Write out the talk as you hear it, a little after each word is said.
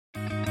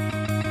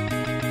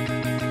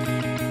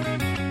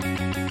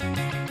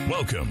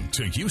Welcome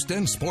to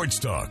Houston Sports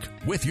Talk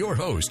with your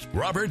host,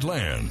 Robert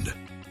Land.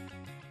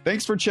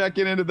 Thanks for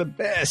checking into the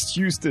best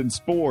Houston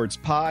sports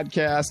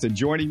podcast. And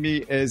joining me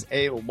is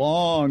a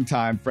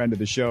longtime friend of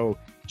the show,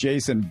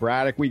 Jason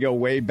Braddock. We go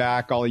way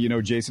back. All of you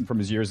know Jason from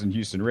his years in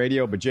Houston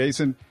radio. But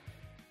Jason,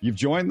 you've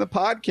joined the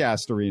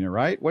podcast arena,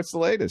 right? What's the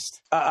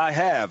latest? I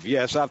have,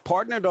 yes. I've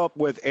partnered up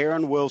with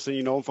Aaron Wilson,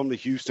 you know him from the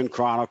Houston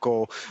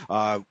Chronicle.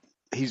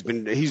 He's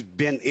been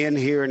in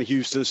here in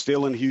Houston,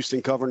 still in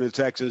Houston, covering the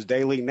Texans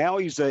daily. Now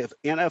he's an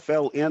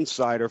NFL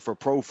insider for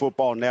Pro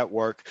Football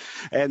Network.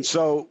 And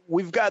so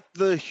we've got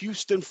the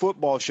Houston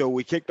Football Show.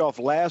 We kicked off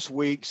last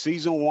week,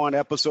 season 1,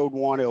 episode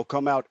 1. It'll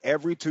come out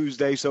every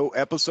Tuesday. So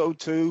episode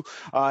 2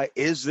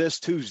 is this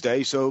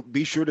Tuesday. So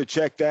be sure to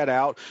check that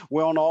out.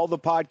 We're on all the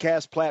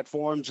podcast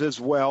platforms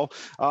as well.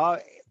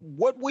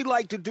 What we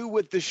like to do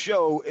with the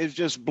show is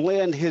just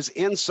blend his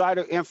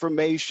insider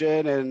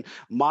information and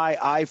my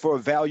eye for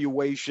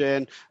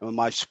evaluation,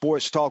 my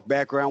sports talk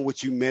background,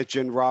 which you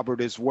mentioned, Robert,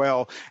 as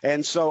well.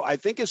 And so I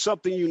think it's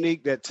something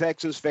unique that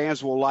Texans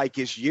fans will like.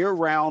 It's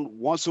year-round,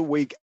 once a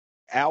week,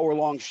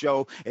 hour-long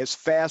show. It's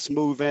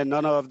fast-moving,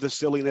 none of the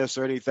silliness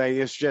or anything.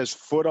 It's just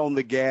foot on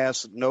the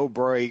gas, no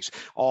brakes,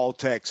 all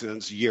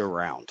Texans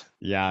year-round.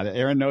 Yeah,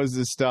 Aaron knows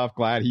this stuff.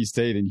 Glad he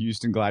stayed in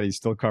Houston. Glad he's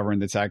still covering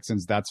the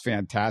Texans. That's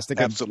fantastic.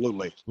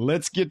 Absolutely. And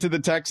let's get to the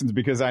Texans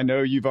because I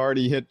know you've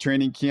already hit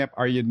training camp.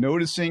 Are you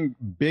noticing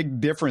big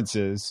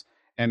differences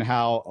in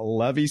how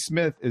Lovie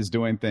Smith is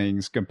doing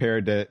things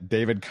compared to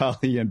David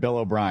Culley and Bill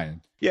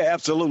O'Brien? Yeah,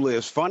 absolutely.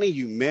 It's funny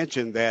you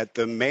mentioned that.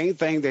 The main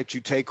thing that you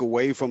take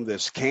away from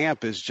this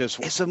camp is just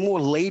it's a more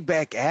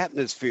laid-back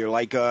atmosphere.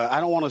 Like, I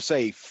don't want to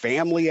say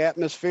family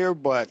atmosphere,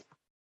 but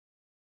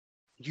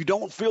you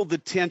don't feel the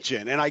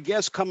tension. And I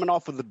guess coming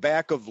off of the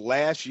back of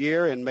last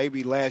year and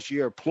maybe last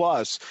year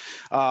plus,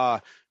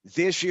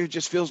 this year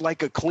just feels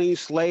like a clean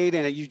slate,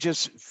 and you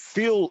just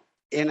feel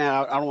I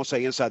don't want to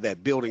say inside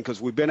that building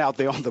because we've been out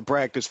there on the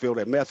practice field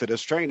at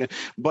Methodist training,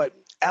 but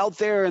out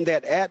there in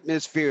that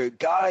atmosphere,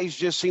 guys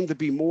just seem to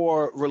be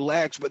more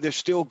relaxed, but they're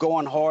still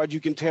going hard. You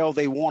can tell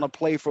they want to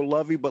play for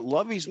Lovie, but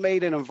Lovie's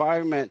made an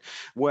environment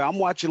where I'm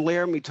watching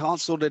Laramie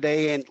Tunsil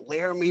today, and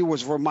Laramie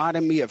was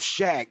reminding me of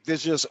Shaq.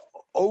 There's just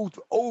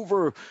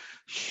over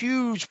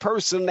huge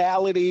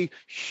personality,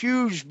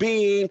 huge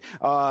being,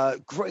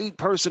 great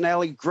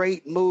personality,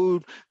 great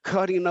mood,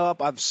 cutting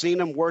up. I've seen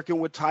him working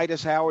with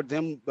Titus Howard,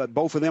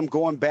 both of them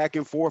going back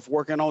and forth,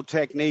 working on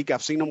technique.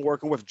 I've seen him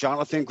working with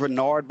Jonathan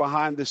Grenard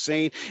behind the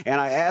scene.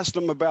 And I asked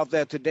him about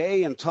that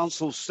today, and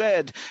Tunsil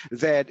said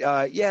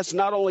that, yes,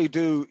 not only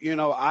do,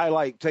 I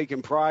like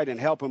taking pride in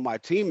helping my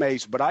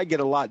teammates, but I get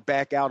a lot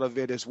back out of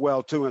it as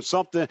well, too. And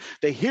something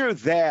to hear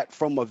that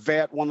from a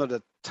vet, one of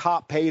the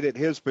top paid at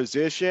his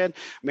position,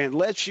 man,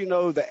 lets you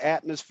know the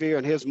atmosphere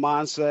and his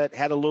mindset.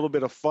 Had a little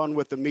bit of fun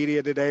with the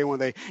media today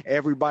when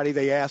everybody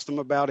they asked him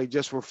about, he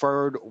just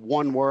referred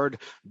one word,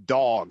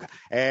 dog.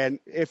 And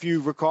if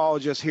you recall,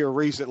 just here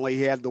recently,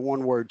 he had the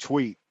one word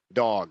tweet,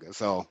 dog.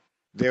 So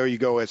there you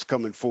go. It's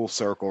coming full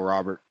circle,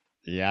 Robert.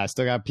 Yeah, I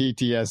still got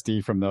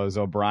PTSD from those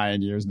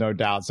O'Brien years, no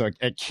doubt. So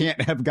it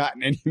can't have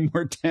gotten any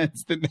more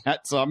tense than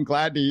that. So I'm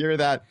glad to hear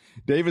that.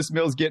 Davis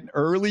Mills getting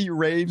early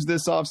raves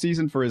this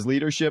offseason for his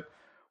leadership.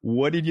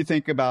 What did you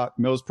think about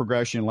Mills'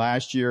 progression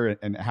last year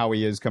and how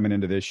he is coming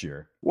into this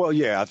year? Well,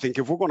 yeah, I think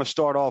if we're going to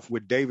start off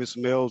with Davis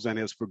Mills and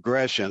his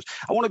progressions,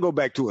 I want to go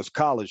back to his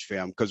college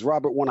film because,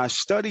 Robert, when I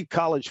study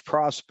college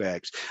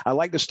prospects, I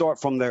like to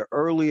start from their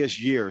earliest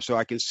years so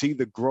I can see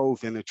the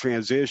growth and the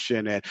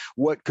transition and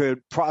what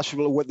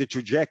the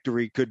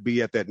trajectory could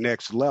be at that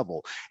next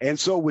level. And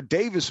so with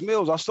Davis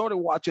Mills, I started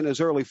watching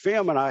his early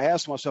film, and I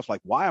asked myself,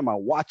 like, why am I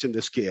watching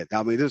this kid?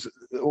 I mean,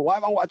 why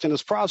am I watching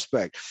this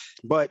prospect?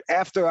 But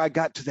after I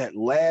got to that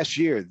last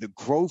year, the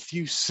growth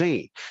you've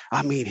seen,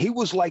 I mean, he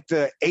was like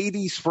the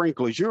 80s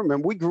sprinklers. You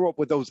remember we grew up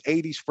with those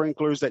 80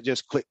 sprinklers that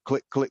just click,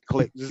 click, click,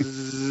 click.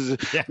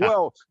 Yeah.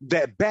 Well,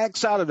 that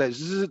backside of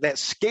that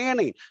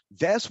scanning,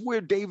 that's where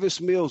Davis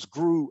Mills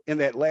grew in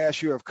that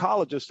last year of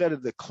college. Instead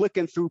of the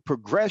clicking through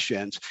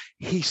progressions,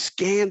 he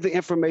scanned the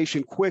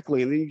information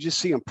quickly, and then you just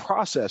see him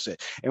process it.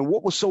 And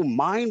what was so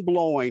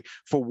mind-blowing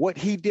for what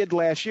he did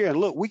last year, and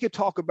look, we could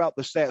talk about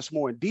the stats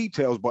more in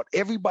details, but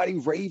everybody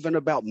raving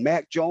about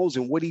Mac Jones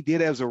and what he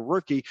did as a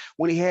rookie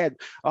when he had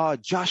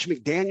Josh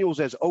McDaniels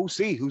as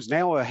OC, who's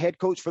now a head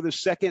coach for the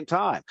second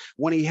time.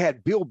 When he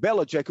had Bill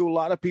Belichick, who a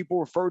lot of people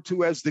refer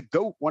to as the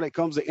GOAT when it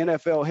comes to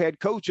NFL head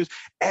coaches,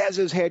 as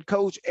his head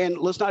coach. And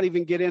let's not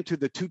even get into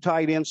the two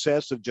tight end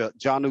sets of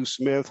Jonnu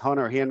Smith,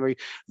 Hunter Henry,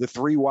 the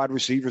three wide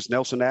receivers,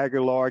 Nelson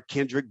Aguilar,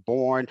 Kendrick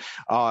Bourne,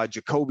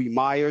 Jacoby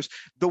Myers.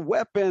 The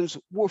weapons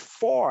were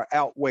far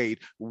outweighed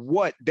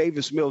what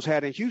Davis Mills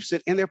had in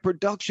Houston, and their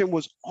production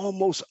was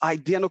almost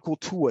identical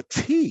to a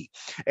T.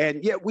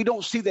 And yet we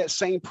don't see that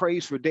same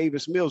praise for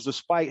Davis Mills,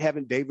 despite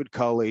having David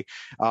Culley,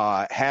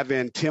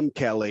 having Tim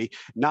Kelly,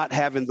 not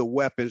having the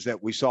weapons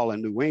that we saw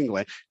in New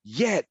England,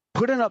 yet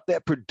putting up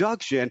that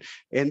production.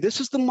 And this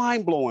is the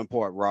mind-blowing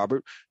part,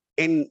 Robert.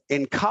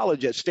 in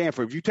college at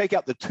Stanford, if you take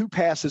out the 2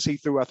 passes he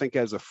threw, I think,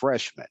 as a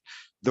freshman,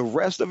 the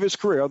rest of his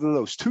career, other than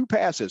those 2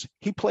 passes,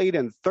 he played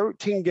in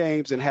 13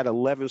 games and had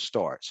 11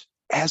 starts.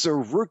 As a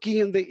rookie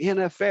in the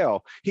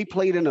NFL, he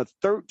played in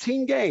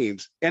 13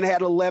 games and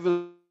had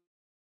 11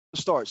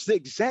 starts, the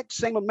exact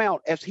same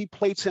amount as he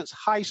played since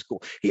high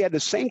school. He had the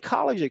same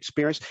college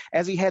experience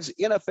as he has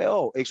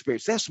NFL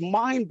experience. That's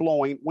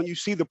mind-blowing when you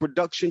see the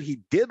production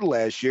he did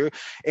last year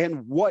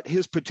and what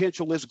his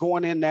potential is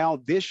going in now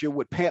this year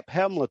with Pep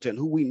Hamilton,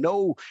 who we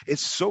know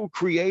is so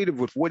creative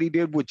with what he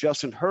did with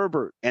Justin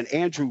Herbert and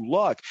Andrew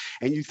Luck.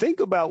 And you think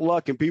about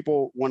Luck, and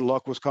people, when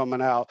Luck was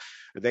coming out,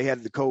 they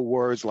had the code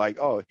words like,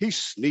 oh, he's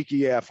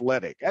sneaky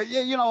athletic.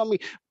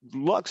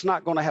 Luck's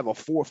not going to have a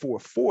 4.4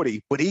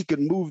 40, but he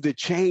could move the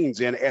chains.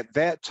 And at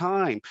that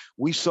time,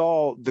 we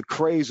saw the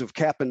craze of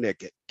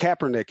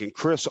Kaepernick and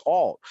Chris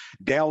Ault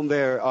down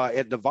there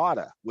at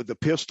Nevada with the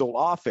pistol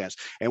offense.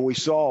 And we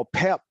saw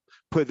Pep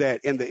put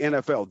that in the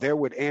NFL there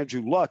with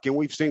Andrew Luck. And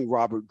we've seen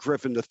Robert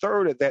Griffin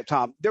III at that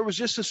time. There was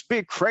just this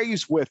big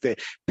craze with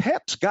it.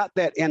 Pep's got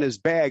that in his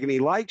bag, and he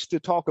likes to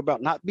talk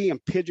about not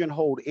being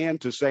pigeonholed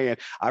into saying,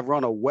 I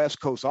run a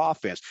West Coast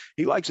offense.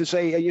 He likes to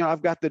say,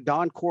 I've got the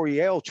Don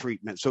Coryell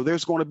treatment. So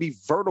there's going to be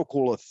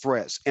vertical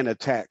threats and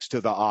attacks to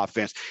the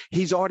offense.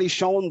 He's already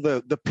shown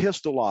the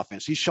pistol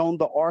offense. He's shown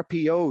the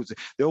RPOs.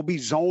 There'll be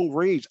zone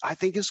reads. I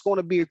think it's going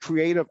to be a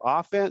creative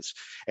offense.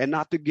 And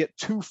not to get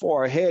too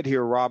far ahead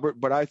here, Robert,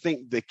 but I think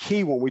the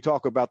key when we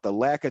talk about the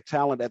lack of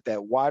talent at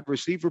that wide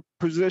receiver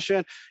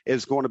position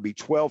is going to be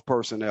 12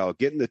 personnel,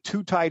 getting the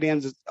 2 tight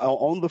ends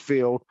on the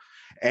field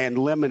and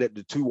limited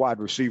to 2 wide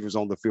receivers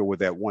on the field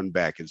with that 1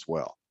 back as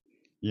well.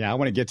 Yeah, I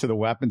want to get to the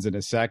weapons in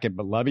a second,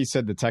 but Lovie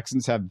said the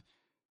Texans have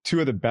 2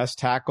 of the best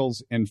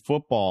tackles in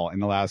football in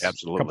the last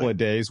couple of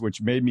days,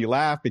 which made me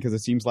laugh because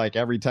it seems like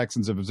every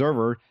Texans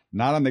observer,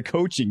 not on the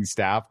coaching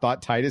staff,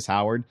 thought Titus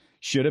Howard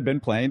should have been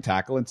playing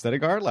tackle instead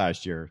of guard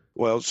last year.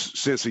 Well,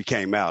 since he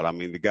came out,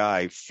 the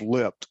guy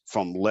flipped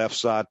from left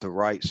side to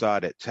right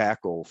side at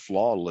tackle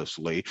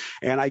flawlessly.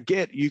 And I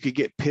get you could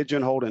get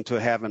pigeonholed into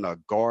having a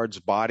guard's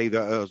body.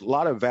 A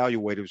lot of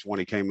evaluators when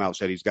he came out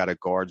said he's got a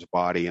guard's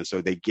body. And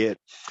so they get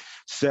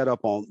set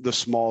up on the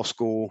small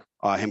school,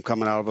 him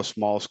coming out of a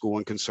small school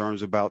and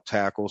concerns about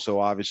tackle. So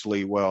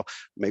obviously,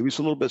 maybe it's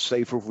a little bit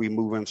safer if we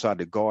move inside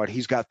the guard.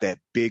 He's got that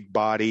big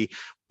body,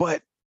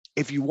 but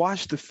if you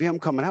watch the film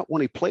coming out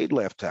when he played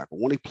left tackle,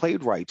 when he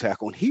played right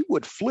tackle, and he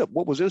would flip.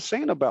 What was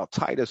insane about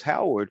Titus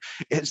Howard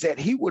is that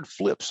he would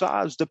flip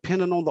sides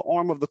depending on the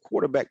arm of the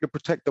quarterback to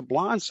protect the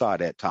blind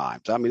side at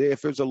times.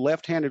 If there's a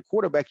left-handed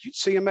quarterback, you'd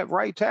see him at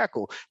right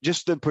tackle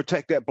just to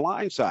protect that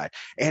blind side.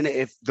 And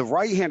if the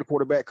right-handed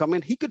quarterback come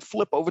in, he could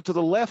flip over to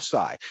the left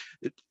side.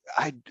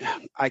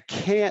 I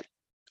can't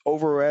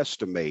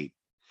overestimate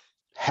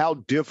how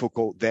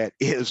difficult that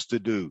is to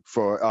do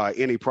for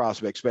any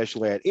prospect,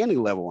 especially at any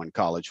level in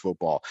college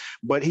football.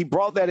 But he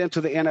brought that into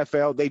the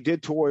NFL. They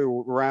did toy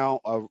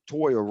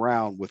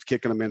around with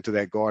kicking him into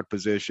that guard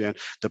position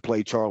to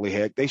play Charlie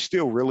Heck. They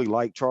still really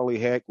like Charlie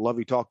Heck.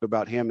 Lovie talked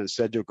about him and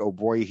Cedric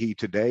Ogbuehi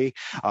today.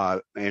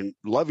 And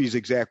Lovie's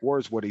exact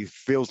words, what he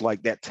feels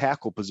like that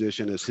tackle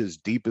position is his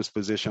deepest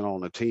position on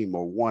the team,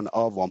 or one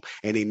of them.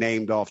 And he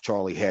named off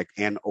Charlie Heck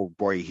and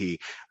Ogbuehi,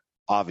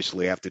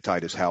 obviously after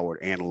Titus Howard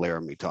and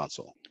Laramie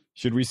Tunsil.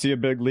 Should we see a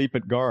big leap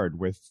at guard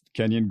with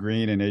Kenyon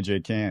Green and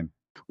A.J. Cann?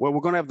 Well, we're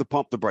going to have to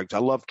pump the brakes. I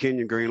love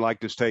Kenyon Green, like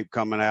this tape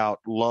coming out.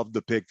 Love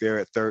the pick there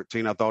at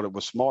 13. I thought it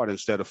was smart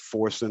instead of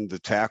forcing the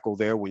tackle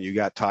there when you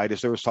got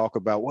Titus. There was talk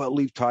about,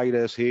 leave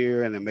Titus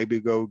here and then maybe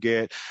go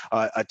get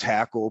a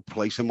tackle,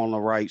 place him on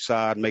the right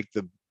side, make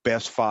the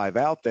best 5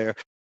 out there.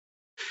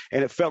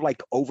 And it felt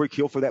like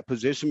overkill for that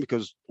position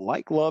because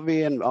like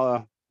Lovie and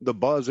the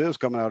buzz is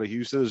coming out of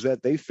Houston is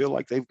that they feel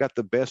like they've got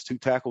the best 2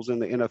 tackles in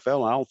the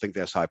NFL. And I don't think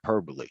that's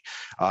hyperbole.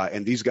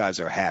 And these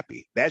guys are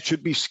happy. That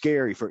should be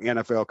scary for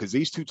NFL because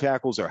these 2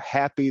 tackles are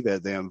happy.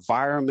 That the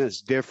environment's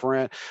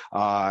different.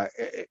 I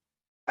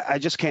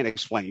just can't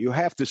explain. You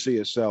have to see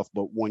yourself.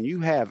 But when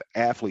you have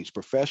athletes,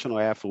 professional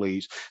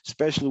athletes,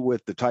 especially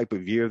with the type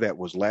of year that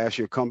was last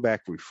year, come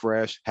back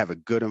refreshed, have a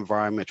good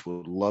environment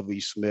with Lovie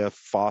Smith,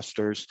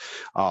 Foster's.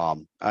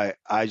 I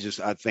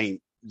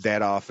think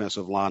that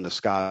offensive line, the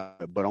sky.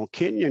 But on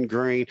Kenyon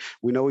Green,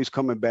 we know he's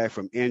coming back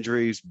from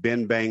injuries,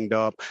 been banged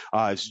up.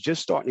 It's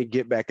just starting to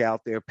get back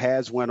out there.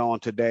 Pads went on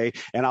today,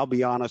 and I'll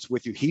be honest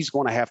with you, he's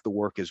going to have to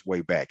work his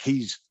way back.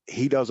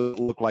 He doesn't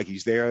look like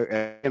he's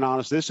there. And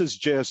honest, this is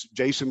just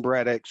Jason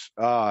Braddock's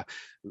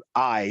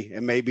eye,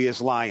 and maybe it's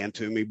lying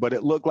to me, but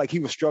it looked like he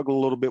was struggling a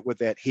little bit with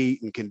that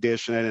heat and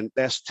conditioning, and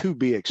that's too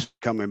big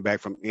coming back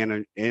from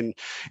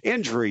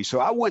injury. So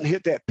I wouldn't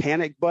hit that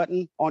panic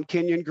button on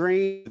Kenyon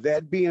Green.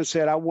 That being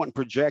said, I wouldn't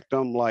project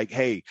him like,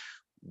 hey,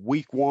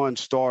 week 1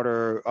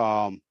 starter,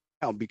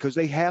 because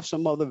they have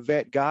some other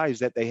vet guys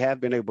that they have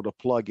been able to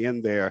plug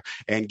in there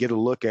and get a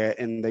look at,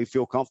 and they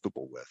feel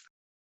comfortable with.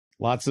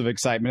 Lots of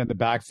excitement in the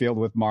backfield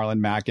with Marlon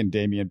Mack and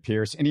Dameon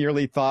Pierce. Any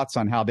early thoughts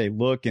on how they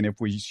look and if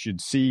we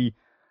should see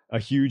a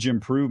huge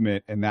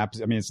improvement in that?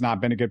 It's not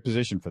been a good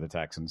position for the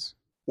Texans.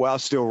 Well, I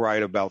still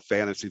write about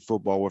fantasy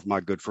football with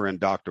my good friend,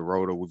 Dr.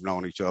 Roto. We've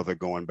known each other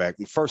going back.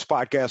 The first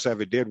podcast I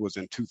ever did was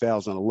in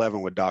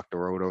 2011 with Dr.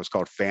 Roto. It's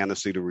called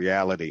Fantasy to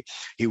Reality.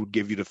 He would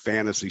give you the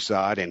fantasy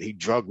side, and he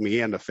drugged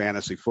me into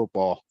fantasy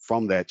football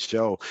from that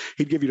show.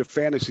 He'd give you the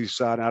fantasy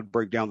side, and I'd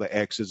break down the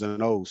X's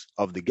and O's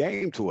of the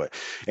game to it.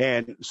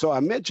 And so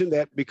I mentioned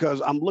that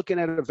because I'm looking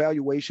at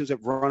evaluations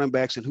at running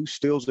backs and who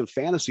steals in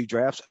fantasy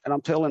drafts. And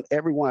I'm telling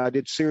everyone, I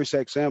did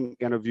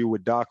SiriusXM interview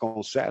with Doc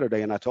on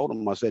Saturday, and I told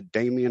him, I said,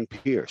 Dameon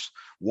Pierce,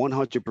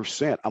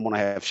 100% I'm going to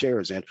have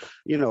shares in.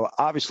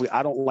 Obviously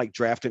I don't like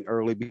drafting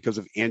early because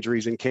of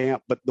injuries in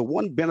camp, but the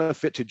one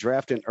benefit to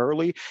drafting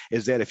early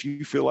is that if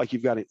you feel like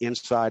you've got an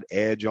inside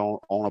edge on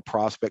a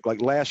prospect,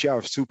 like last year I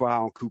was super high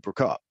on Cooper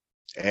Kupp.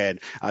 And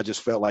I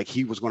just felt like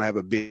he was going to have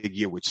a big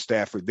year with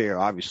Stafford there,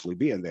 obviously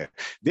being there.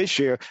 This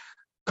year,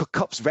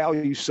 Kupp's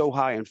value so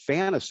high in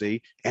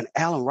fantasy, and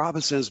Allen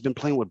Robinson's been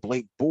playing with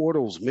Blake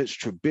Bortles, Mitch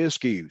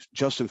Trubisky,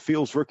 Justin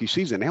Fields' rookie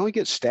season. Now he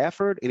gets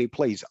Stafford, and he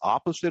plays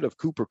opposite of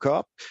Cooper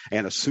Kupp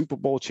and a Super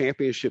Bowl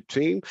championship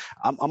team.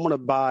 I'm going to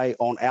buy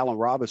on Allen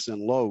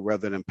Robinson low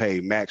rather than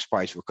pay max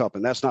price for Kupp.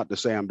 And that's not to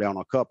say I'm down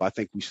on Kupp. I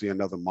think we see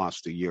another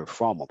monster year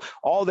from him.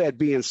 All that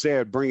being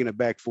said, bringing it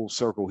back full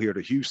circle here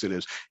to Houston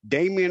is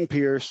Dameon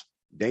Pierce.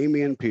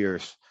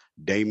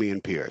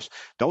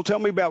 Don't tell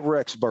me about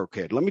Rex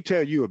Burkhead. Let me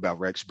tell you about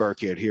Rex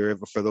Burkhead here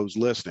for those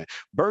listening.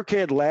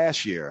 Burkhead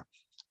last year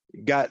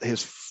got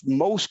his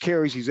most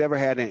carries he's ever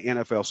had in an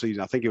NFL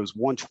season. I think it was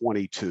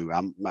 122.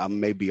 I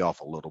may be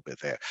off a little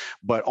bit there.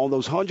 But on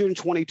those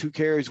 122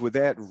 carries with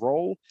that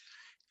role,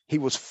 he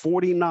was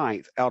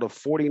 49th out of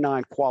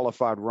 49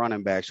 qualified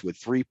running backs with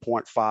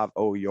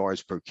 3.50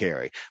 yards per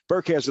carry.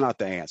 Burkhead's not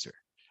the answer.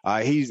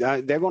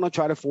 They're going to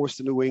try to force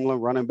the New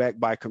England running back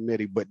by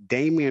committee, but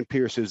Dameon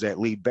Pierce is that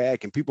lead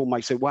back, and people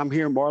might say, well, I'm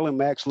hearing Marlon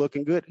Mack's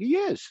looking good. He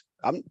is.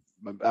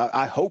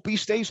 I hope he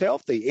stays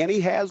healthy, and he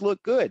has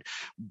looked good.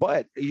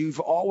 But you've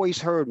always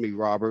heard me,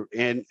 Robert,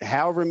 and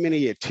however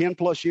many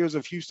 10-plus years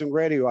of Houston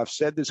radio, I've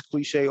said this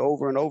cliche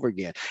over and over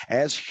again.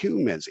 As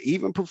humans,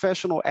 even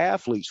professional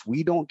athletes,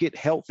 we don't get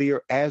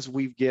healthier as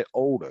we get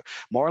older.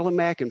 Marlon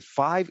Mack in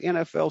 5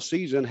 NFL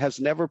seasons has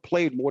never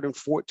played more than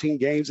 14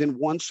 games in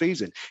one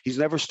season. He's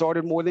never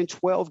started more than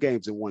 12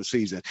 games in one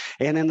season.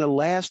 And in the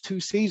last 2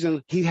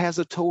 seasons, he has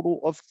a total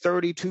of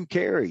 32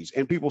 carries.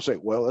 And people say,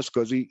 well, that's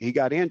because he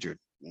got injured.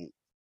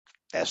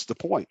 That's the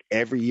point.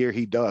 Every year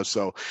he does.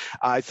 So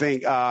I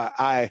think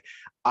I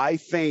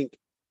think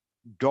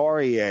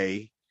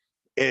Daurier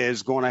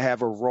is going to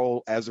have a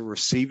role as a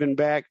receiving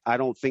back. I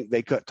don't think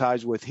they cut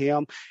ties with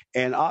him.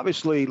 And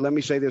obviously, let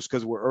me say this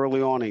because we're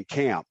early on in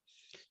camp.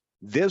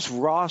 This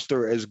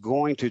roster is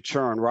going to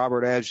churn,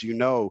 Robert, as you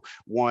know,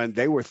 when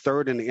they were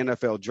 3rd in the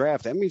NFL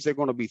draft. That means they're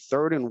going to be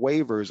 3rd in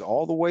waivers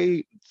all the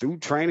way through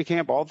training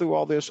camp, all through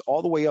all this,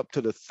 all the way up to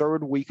the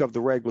 3rd week of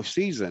the regular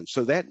season.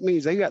 So that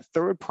means they got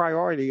 3rd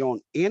priority on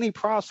any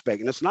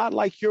prospect. And it's not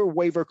like your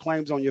waiver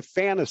claims on your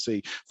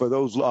fantasy for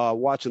those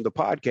watching the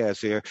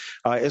podcast here.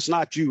 It's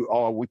not you,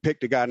 we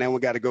picked a guy, now we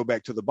got to go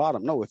back to the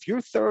bottom. No, if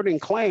you're 3rd in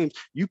claims,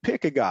 you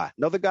pick a guy.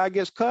 Another guy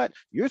gets cut,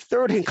 you're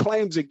 3rd in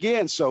claims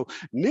again. So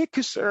Nick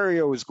Caserio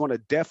is going to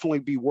definitely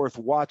be worth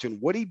watching.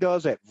 What he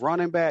does at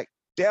running back,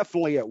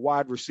 definitely at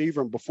wide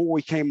receiver. And before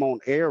we came on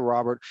air,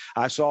 Robert,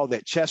 I saw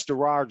that Chester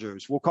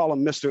Rogers, we'll call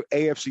him Mr.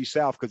 AFC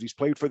South because he's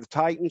played for the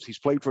Titans, he's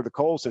played for the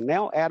Colts, and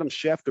now Adam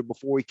Schefter,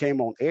 before he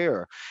came on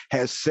air,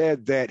 has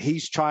said that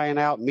he's trying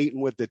out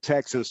meeting with the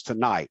Texans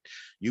tonight.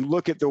 You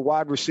look at the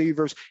wide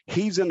receivers,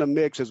 he's in the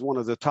mix as one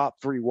of the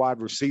top 3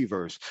 wide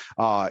receivers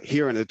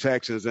here in the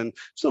Texans. And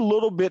it's a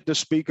little bit to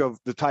speak of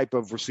the type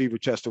of receiver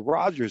Chester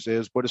Rogers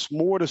is, but it's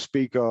more to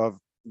speak of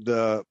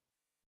the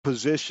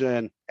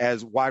position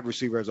as wide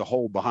receiver as a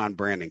whole behind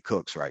Brandon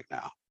Cooks right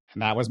now.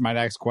 And that was my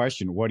next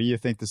question. What do you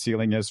think the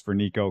ceiling is for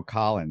Nico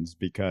Collins?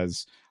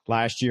 Because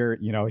last year,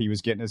 he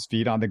was getting his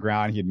feet on the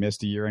ground. He had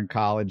missed a year in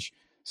college.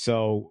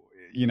 So,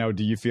 do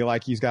you feel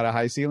like he's got a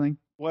high ceiling?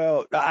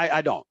 Well,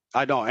 I don't.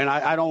 And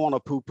I don't want to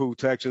poo-poo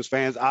Texans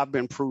fans. I've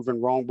been proven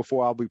wrong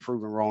before. I'll be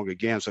proven wrong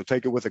again. So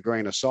take it with a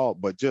grain of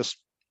salt. But just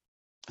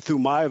through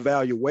my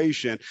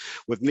evaluation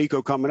with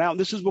Nico coming out,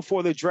 this is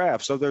before the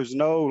draft. So there's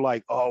no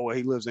like, oh,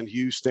 he lives in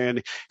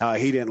Houston.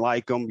 He didn't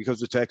like him because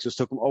the Texans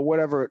took him, or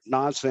whatever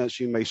nonsense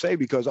you may say,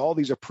 because all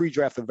these are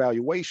pre-draft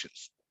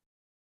evaluations.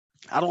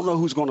 I don't know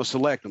who's going to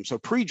select him. So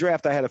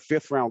pre-draft, I had a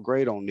 5th-round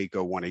grade on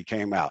Nico when he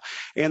came out.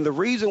 And the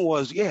reason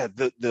was,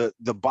 the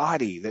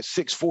body, that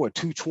 6'4",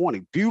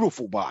 220,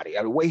 beautiful body.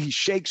 The way he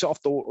shakes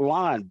off the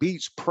line,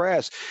 beats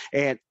press,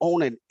 and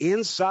on an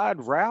inside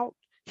route,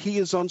 he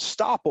is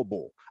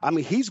unstoppable. I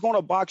mean, he's going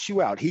to box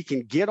you out. He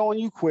can get on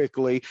you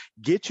quickly,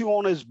 get you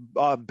on his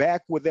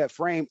back with that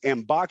frame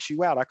and box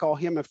you out. I call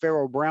him and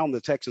Pharaoh Brown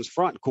the Texans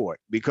front court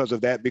because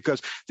of that,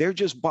 because they're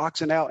just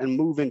boxing out and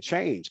moving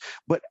chains.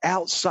 But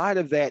outside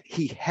of that,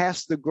 he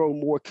has to grow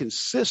more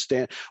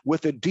consistent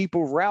with a deeper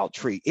route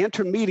tree.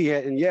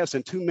 Intermediate, and yes,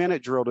 in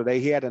 2-minute drill today,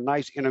 he had a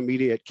nice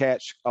intermediate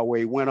catch where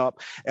he went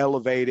up,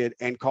 elevated,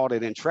 and caught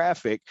it in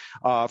traffic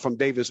from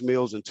Davis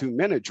Mills in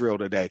 2-minute drill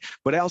today.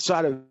 But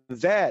outside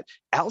of that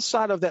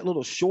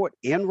little short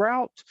end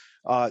route,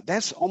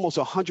 that's almost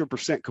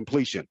 100%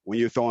 completion when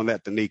you're throwing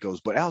that to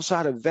Nico's. But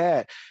outside of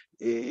that,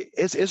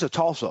 it's a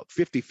toss-up,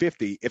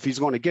 50-50, if he's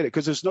going to get it,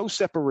 because there's no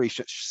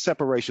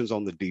separations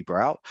on the deep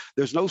route.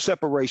 There's no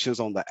separations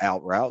on the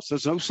out routes.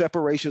 There's no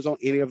separations on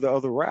any of the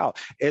other route.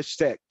 It's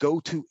that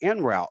go-to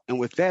in route. And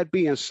with that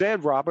being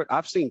said, Robert,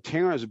 I've seen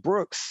Terrence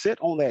Brooks sit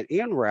on that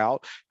in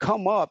route,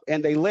 come up,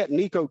 and they let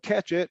Nico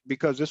catch it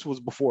because this was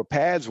before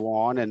pads were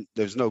on and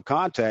there's no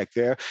contact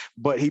there.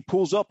 But he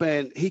pulls up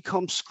and he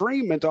comes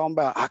screaming, talking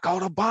about, I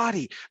caught a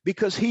body,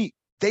 because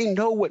they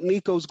know what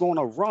Nico's going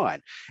to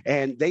run,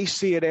 and they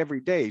see it every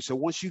day. So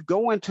once you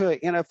go into an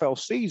NFL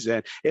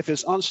season, if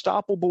it's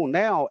unstoppable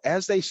now,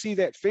 as they see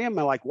that film,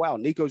 and like, wow,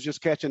 Nico's just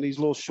catching these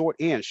little short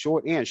end.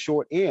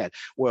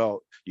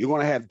 Well, you're going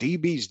to have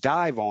DBs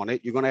dive on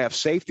it. You're going to have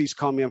safeties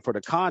come in for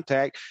the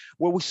contact.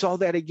 Well, we saw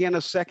that again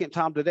a second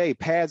time today.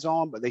 Pads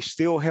on, but they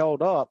still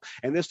held up.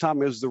 And this time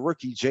it was the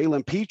rookie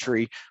Jalen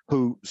Petrie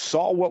who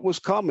saw what was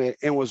coming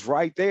and was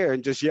right there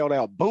and just yelled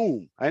out,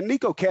 boom. And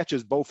Nico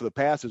catches both of the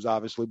passes,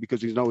 obviously, because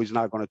he's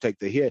not going to take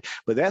the hit.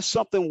 But that's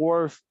something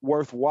worth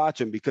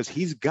watching, because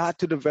he's got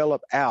to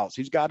develop outs.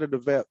 He's got to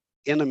develop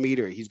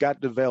intermediate. He's got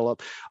to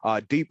develop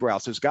deep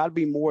routes. There's got to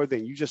be more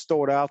than you just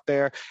throw it out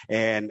there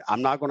and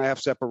I'm not going to have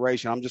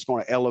separation. I'm just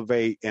going to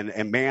elevate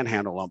and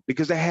manhandle him,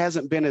 because there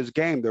hasn't been his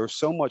game. There's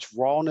so much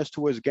rawness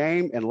to his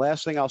game. And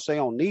last thing I'll say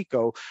on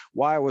Nico,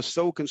 why I was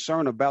so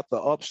concerned about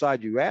the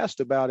upside you asked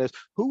about is,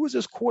 who was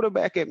his who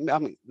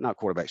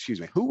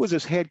was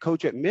his head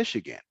coach at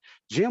Michigan?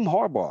 Jim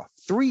Harbaugh.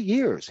 3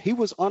 years. He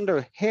was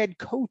under head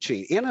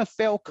coaching,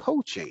 NFL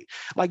coaching.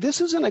 Like, this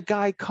isn't a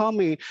guy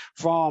coming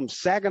from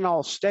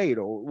Saginaw State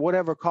or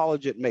whatever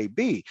college it may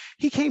be.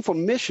 He came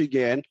from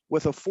Michigan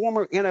with a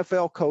former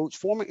NFL coach,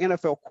 former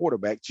NFL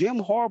quarterback, Jim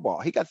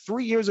Harbaugh. He got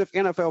 3 years of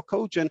NFL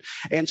coaching,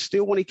 and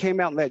still when he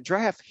came out in that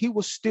draft, he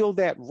was still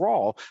that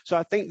raw. So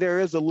I think there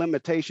is a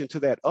limitation to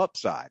that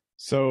upside.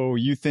 So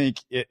you think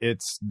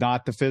it's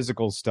not the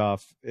physical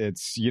stuff.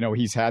 It's,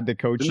 he's had the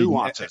coaching, the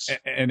nuances,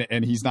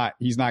 and he's not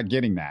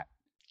getting that.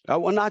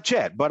 Well, not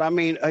yet. But I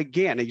mean,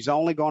 again, he's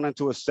only gone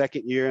into a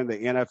second year in the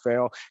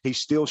NFL. He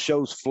still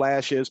shows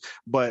flashes.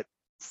 But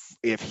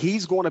if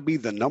he's going to be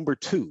the number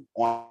 2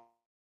 on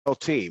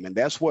team, and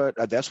that's what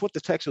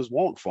the Texans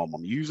want from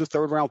him. Use a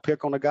 3rd-round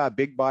pick on a guy,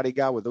 big body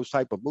guy with those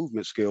type of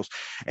movement skills,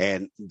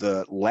 and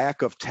the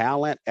lack of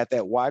talent at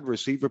that wide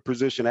receiver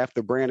position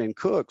after Brandon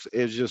Cooks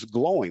is just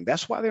glowing.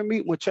 That's why they're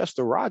meeting with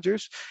Chester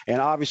Rogers and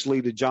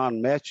obviously the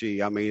John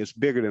Mechie. I mean, it's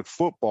bigger than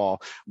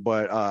football,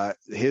 but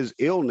his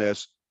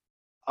illness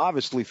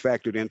obviously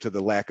factored into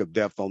the lack of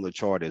depth on the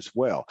chart as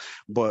well.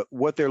 But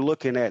what they're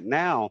looking at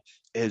now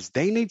is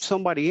they need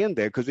somebody in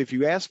there, because if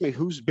you ask me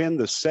who's been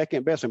the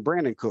second best, and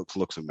Brandon Cooks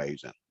looks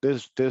amazing.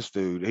 This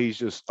dude, he's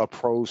just a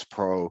pro's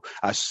pro.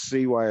 I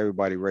see why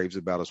everybody raves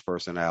about his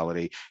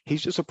personality.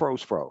 He's just a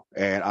pro's pro.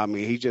 And I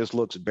mean, he just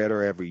looks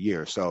better every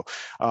year. So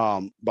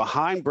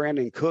behind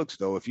Brandon Cooks,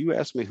 though, if you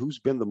ask me who's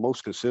been the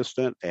most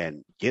consistent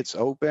and gets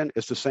open,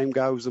 it's the same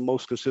guy who was the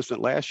most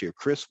consistent last year,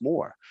 Chris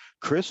Moore.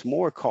 Chris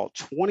Moore caught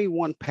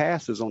 21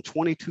 passes on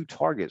 22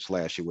 targets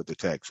last year with the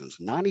Texans,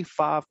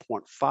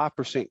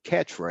 95.5%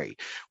 catch rate.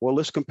 Well,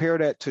 let's compare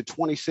that to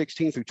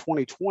 2016 through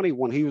 2020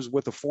 when he was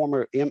with the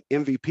former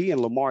MVP and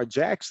Lamar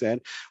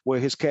Jackson, where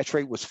his catch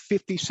rate was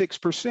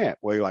 56%.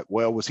 Where you're like,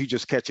 well, was he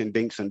just catching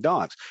dinks and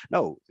dunks?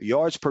 No,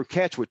 yards per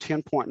catch were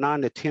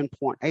 10.9 to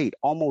 10.8,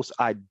 almost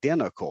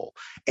identical.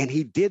 And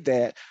he did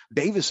that.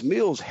 Davis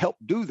Mills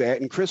helped do that.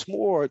 And Chris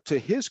Moore, to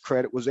his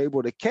credit, was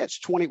able to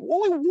catch 20.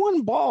 Only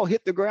one ball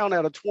hit the ground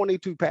out of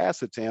 22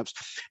 pass attempts.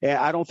 And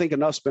I don't think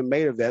enough's been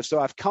made of that. So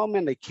I've come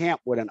into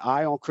camp with an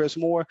eye on Chris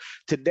Moore.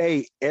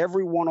 Today,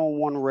 every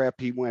one-on-one rep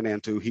he went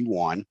into, he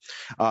won.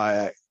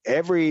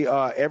 Every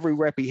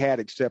rep he had,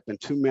 except in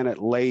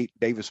 2-minute late,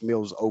 Davis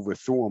Mills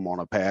overthrew him on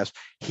a pass.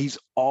 He's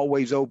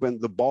always open.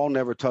 The ball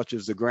never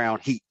touches the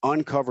ground. He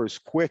uncovers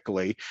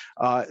quickly.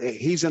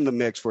 He's in the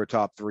mix for a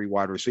top 3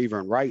 wide receiver.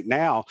 And right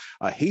now,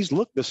 he's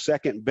looked the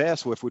second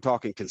best if we're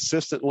talking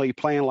consistently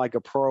playing like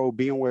a pro,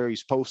 being where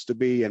he's supposed to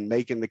be and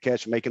making the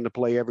catch, making the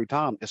play every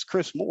time. It's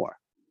Chris Moore.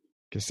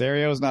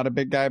 Caserio is not a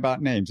big guy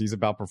about names. He's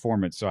about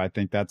performance. So I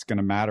think that's going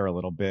to matter a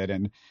little bit.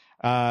 And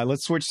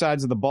let's switch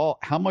sides of the ball.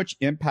 How much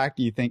impact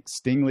do you think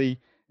Stingley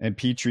and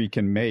Petrie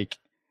can make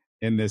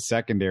in this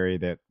secondary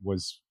that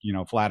was,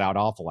 flat out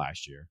awful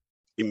last year?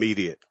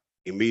 Immediate.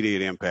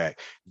 immediate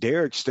impact.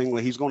 Derek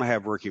Stingley, he's going to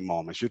have rookie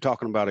moments. You're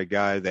talking about a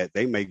guy that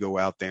they may go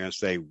out there and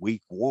say,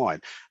 week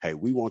one, hey,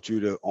 we want you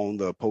to own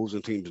the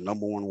opposing team's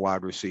number one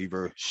wide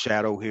receiver,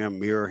 shadow him,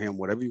 mirror him,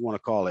 whatever you want to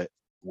call it.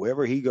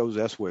 Wherever he goes,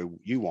 that's where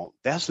you want.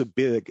 That's a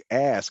big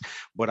ask.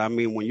 But, I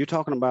mean, when you're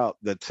talking about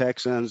the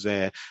Texans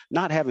and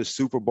not having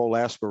Super Bowl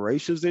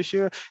aspirations this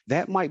year,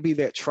 that might be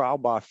that trial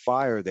by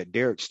fire that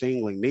Derek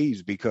Stingley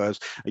needs,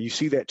 because you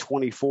see that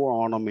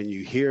 24 on him and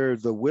you hear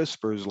the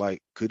whispers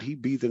like, could he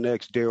be the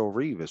next Darrelle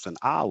Revis and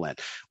Allen?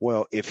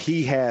 Well, if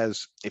he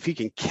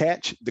can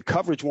catch, the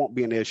coverage won't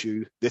be an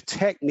issue. The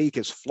technique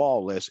is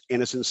flawless,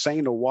 and it's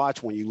insane to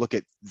watch when you look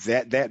at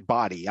that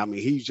body. I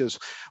mean, he's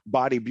just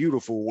body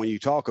beautiful when you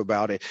talk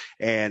about it.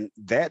 And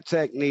that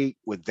technique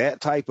with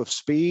that type of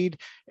speed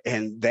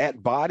and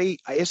that body,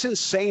 it's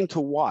insane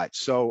to watch.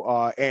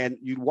 So, and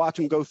you watch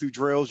him go through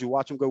drills, you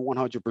watch him go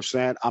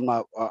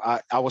 100%.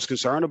 I was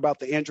concerned about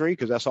the injury,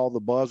 because that's all the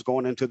buzz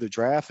going into the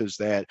draft, is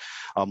that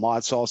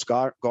Ahmad Sauce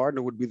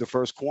Gardner would be the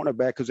first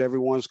cornerback, because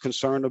everyone's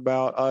concerned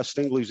about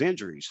Stingley's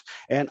injuries.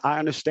 And I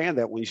understand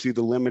that when you see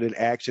the limited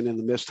action and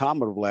the missed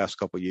time of the last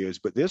couple of years.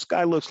 But this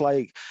guy looks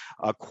like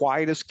a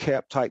quiet as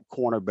kept type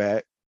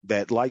cornerback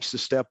that likes to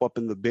step up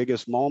in the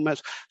biggest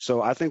moments.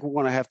 So I think we're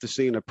going to have to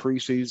see in the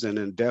preseason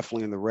and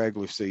definitely in the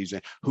regular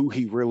season who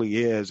he really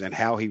is and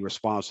how he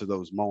responds to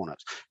those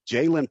moments.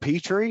 Jalen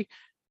Pitre,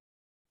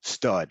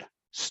 stud,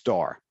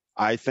 star.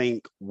 I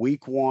think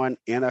week one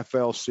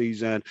NFL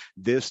season,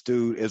 this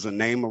dude is a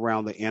name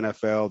around the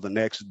NFL, the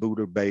next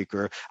Buda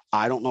Baker.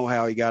 I don't know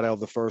how he got out of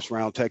the first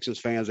round. Texans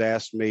fans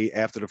asked me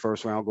after the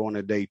first round going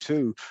to day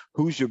two,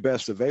 who's your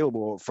best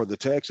available for the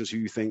Texans, who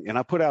you think? And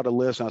I put out a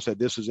list and I said,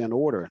 this is in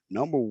order.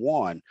 Number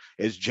one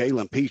is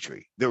Jalen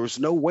Pitre. There was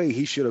no way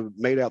he should have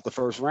made out the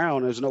first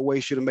round. There's no way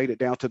he should have made it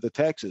down to the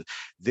Texans.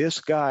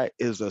 This guy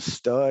is a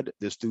stud.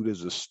 This dude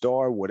is a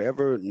star,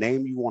 whatever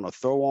name you want to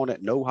throw on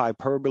it. No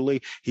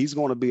hyperbole. He's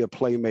going to be a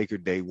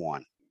playmaker day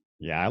one.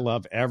 Yeah, I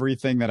love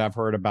everything that I've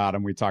heard about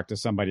him. We talked to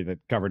somebody that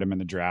covered him in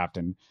the draft,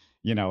 and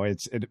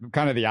it's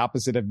kind of the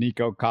opposite of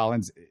Nico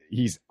Collins.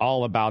 He's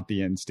all about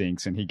the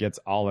instincts, and he gets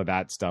all of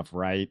that stuff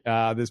right.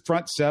 This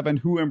front seven,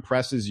 who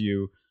impresses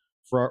you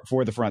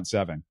for the front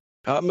seven?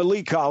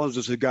 Malik Collins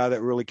is a guy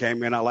that really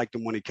came in. I liked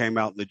him when he came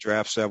out in the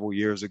draft several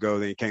years ago.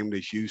 Then he came to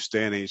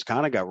Houston, and he's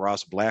kind of got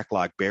Ross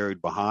Blacklock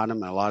buried behind him.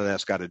 And a lot of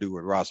that's got to do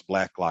with Ross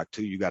Blacklock,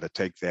 too. You got to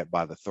take that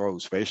by the throat,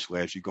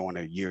 especially as you go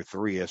into year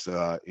three. It's,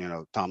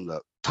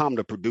 time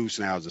to produce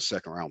now as a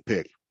second-round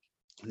pick.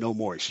 No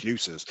more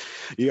excuses.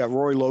 You got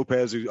Roy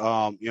Lopez, who,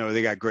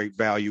 they got great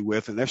value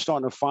with, and they're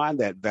starting to find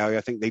that value.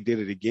 I think they did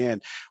it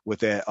again with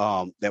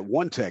that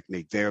one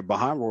technique there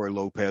behind Roy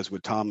Lopez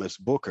with Thomas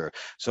Booker.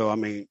 So, I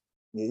mean,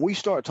 when we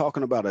start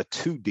talking about a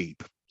two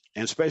deep,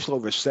 and especially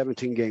over a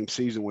 17-game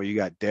season where you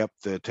got depth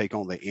to take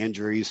on the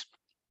injuries,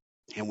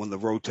 and when the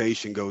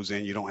rotation goes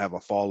in, you don't have a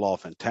fall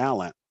off in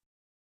talent.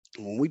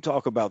 When we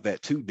talk about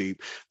that too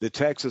deep, the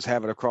Texans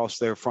have it across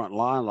their front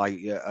line like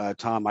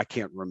Tom, I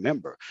can't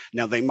remember.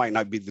 Now, they might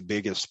not be the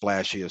biggest,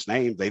 splashiest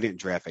name. They didn't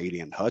draft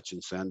Aiden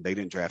Hutchinson. They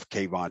didn't draft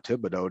Kayvon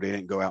Thibodeau. They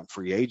didn't go out in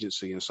free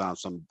agency and sign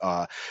some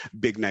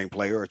big name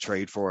player or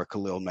trade for a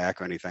Khalil Mack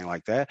or anything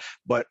like that.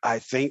 But I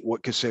think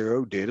what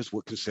Caserio did is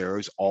what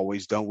Caserio's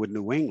always done with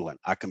New England.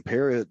 I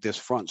compare this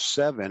front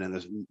seven,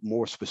 and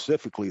more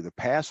specifically the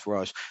pass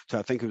rush, to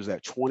I think it was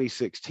that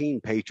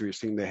 2016 Patriots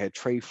team that had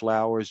Trey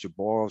Flowers,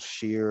 Jabbar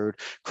Sheard,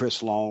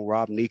 Chris Long,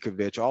 Rob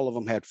Ninkovich. All of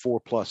them had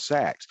 4+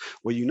 sacks.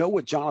 Well, you know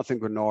what Jonathan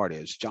Grenard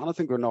is?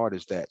 Jonathan Grenard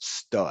is that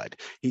stud.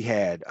 He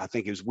had, I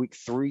think it was week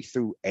 3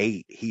 through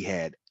 8, he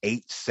had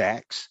 8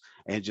 sacks.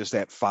 And just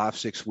that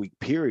 5-6 week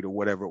period or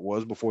whatever it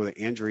was before the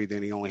injury,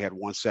 then he only had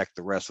 1 sack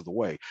the rest of the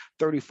way.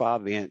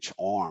 35-inch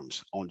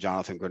arms on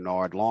Jonathan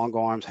Grenard. Long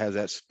arms, has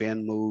that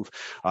spin move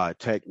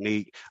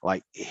technique.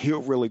 Like,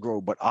 he'll really grow.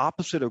 But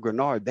opposite of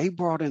Grenard, they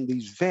brought in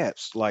these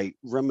vets, like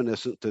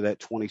reminiscent to that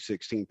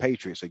 2016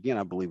 Patriots. Again,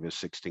 I believe it's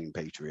 16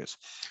 Patriots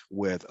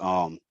with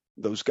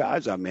those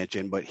guys I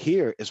mentioned, but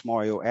here it's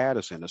Mario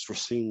Addison, it's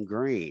Rasheem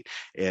Green,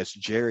 it's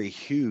Jerry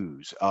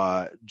Hughes,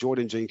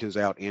 Jordan Jenkins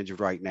out injured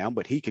right now,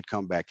 but he could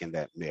come back in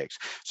that mix.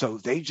 So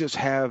they just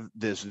have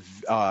this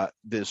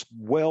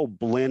well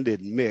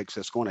blended mix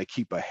that's going to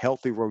keep a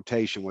healthy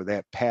rotation where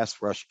that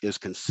pass rush is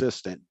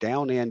consistent,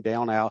 down in,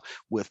 down out,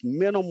 with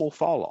minimal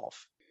fall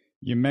off.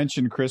 You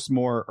mentioned Chris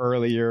Moore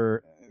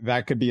earlier.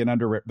 That could be an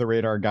under the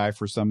radar guy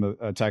for some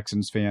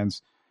Texans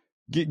fans.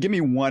 Give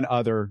me one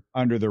other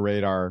under the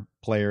radar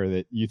player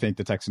that you think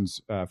the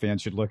Texans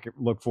fans should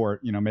look for,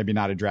 maybe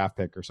not a draft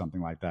pick or something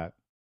like that.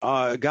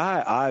 A guy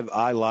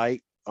I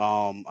like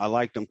I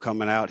liked him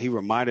coming out. He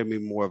reminded me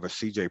more of a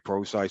CJ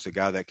Prosise, a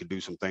guy that could do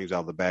some things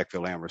out of the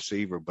backfield and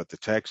receiver. But the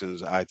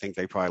Texans, I think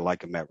they probably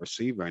like him at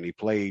receiver. And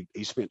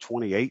he spent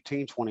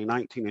 2018,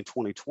 2019, and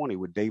 2020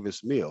 with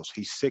Davis Mills.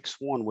 He's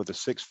 6'1" with a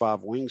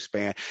 6'5"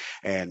 wingspan,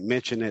 and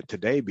mentioned it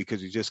today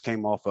because he just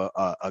came off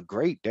a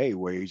great day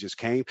where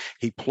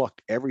he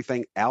plucked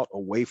everything out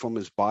away from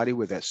his body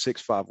with that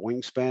 6'5"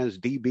 wingspans.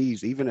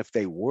 DBs, even if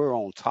they were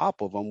on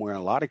top of him, where in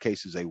a lot of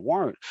cases they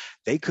weren't,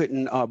 they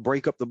couldn't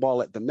break up the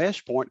ball at the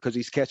mesh point because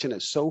he's catching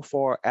it so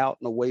far out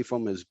and away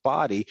from his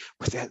body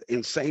with that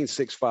insane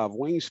 6'5"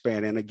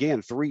 wingspan. And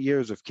again, 3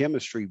 years of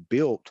chemistry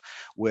built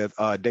with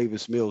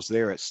Davis Mills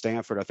there at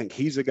Stanford. I think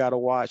he's a guy to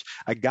watch.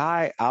 A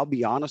guy, I'll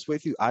be honest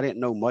with you, I didn't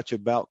know much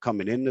about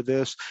coming into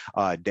this.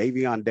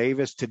 Davion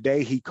Davis,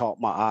 today he caught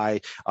my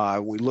eye.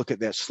 When we look at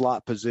that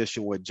slot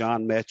position with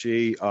John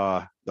Mechie,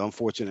 the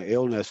unfortunate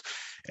illness,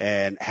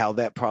 and how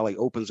that probably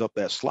opens up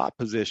that slot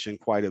position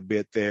quite a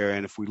bit there.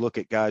 And if we look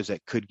at guys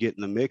that could get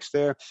in the mix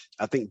there,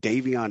 I think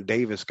Davion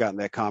Davis got in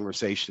that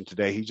conversation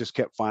today. He just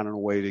kept finding a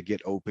way to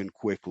get open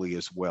quickly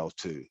as well,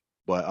 too.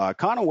 But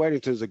Connor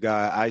Weddington's a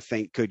guy I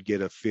think could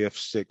get a 5th,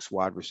 6th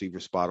wide receiver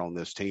spot on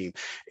this team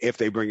if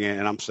they bring in,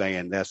 and I'm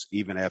saying that's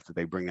even after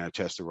they bring in a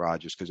Chester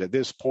Rogers, because at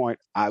this point,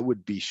 I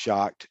would be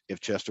shocked if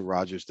Chester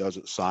Rogers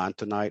doesn't sign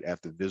tonight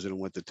after visiting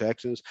with the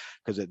Texans,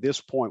 because at this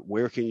point,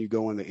 where can you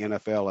go in the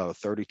NFL out of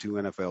 32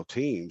 NFL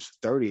teams,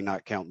 30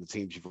 not counting the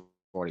teams you've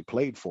already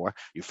played for?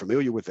 You're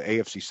familiar with the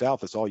AFC South.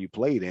 That's all you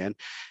played in.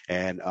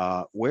 And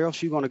where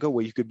else are you going to go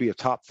where you could be a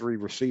top 3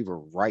 receiver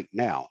right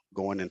now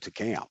going into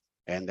camp?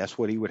 And that's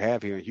what he would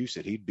have here in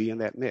Houston. He'd be in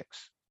that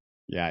mix.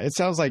 Yeah, it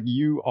sounds like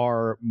you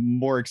are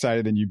more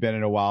excited than you've been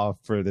in a while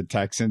for the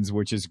Texans,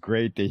 which is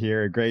great to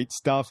hear. Great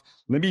stuff.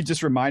 Let me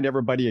just remind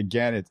everybody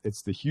again,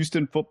 it's the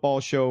Houston Football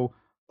Show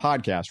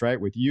podcast,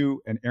 right? With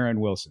you and Aaron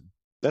Wilson.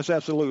 That's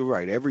absolutely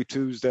right. Every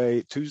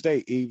Tuesday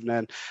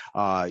evening,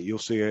 you'll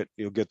see it.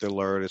 You'll get the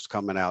alert. It's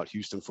coming out.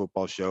 Houston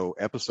Football Show,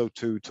 episode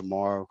 2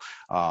 tomorrow.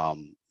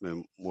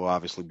 And we'll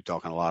obviously be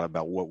talking a lot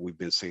about what we've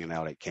been seeing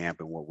out at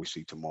camp and what we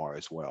see tomorrow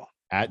as well.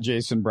 At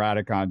Jason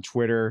Braddock on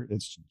Twitter.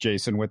 It's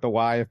Jason with the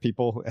Y if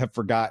people have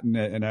forgotten.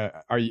 And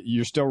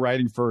you're still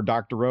writing for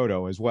Dr.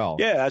 Roto as well?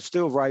 Yeah, I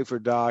still write for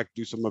Doc,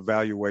 do some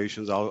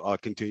evaluations. I'll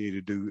continue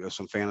to do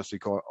some fantasy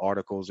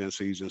articles,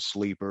 in-season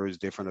sleepers,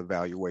 different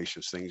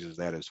evaluations, things as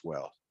that as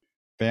well.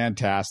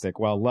 Fantastic.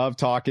 Well, love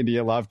talking to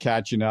you. Love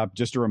catching up.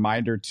 Just a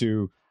reminder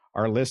to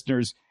our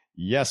listeners,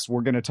 yes,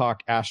 we're going to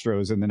talk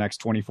Astros in the next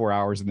 24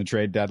 hours in the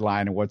trade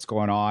deadline and what's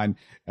going on.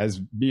 As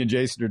me and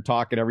Jason are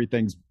talking,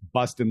 everything's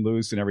busting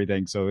loose and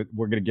everything. So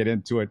we're going to get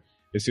into it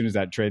as soon as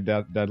that trade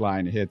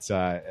deadline hits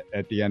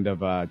at the end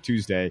of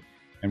Tuesday,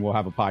 and we'll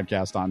have a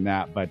podcast on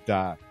that.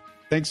 But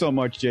thanks so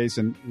much,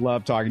 Jason.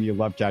 Love talking to you.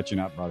 Love catching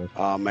up, brother.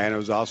 Man, it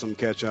was awesome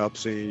catching up,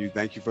 seeing you.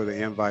 Thank you for the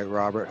invite,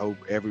 Robert. Hope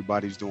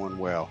everybody's doing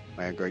well.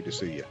 Man, great to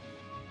see you.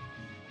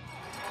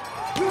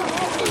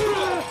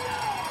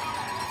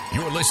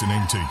 You're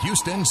listening to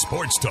Houston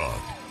Sports Talk.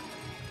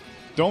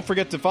 Don't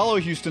forget to follow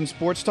Houston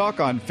Sports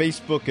Talk on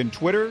Facebook and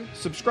Twitter.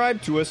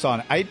 Subscribe to us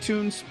on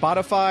iTunes,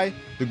 Spotify,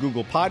 the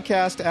Google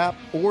Podcast app,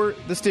 or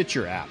the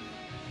Stitcher app.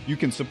 You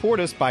can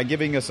support us by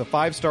giving us a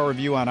 5-star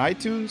review on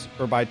iTunes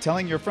or by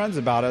telling your friends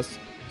about us.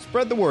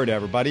 Spread the word,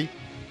 everybody.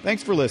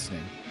 Thanks for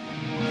listening.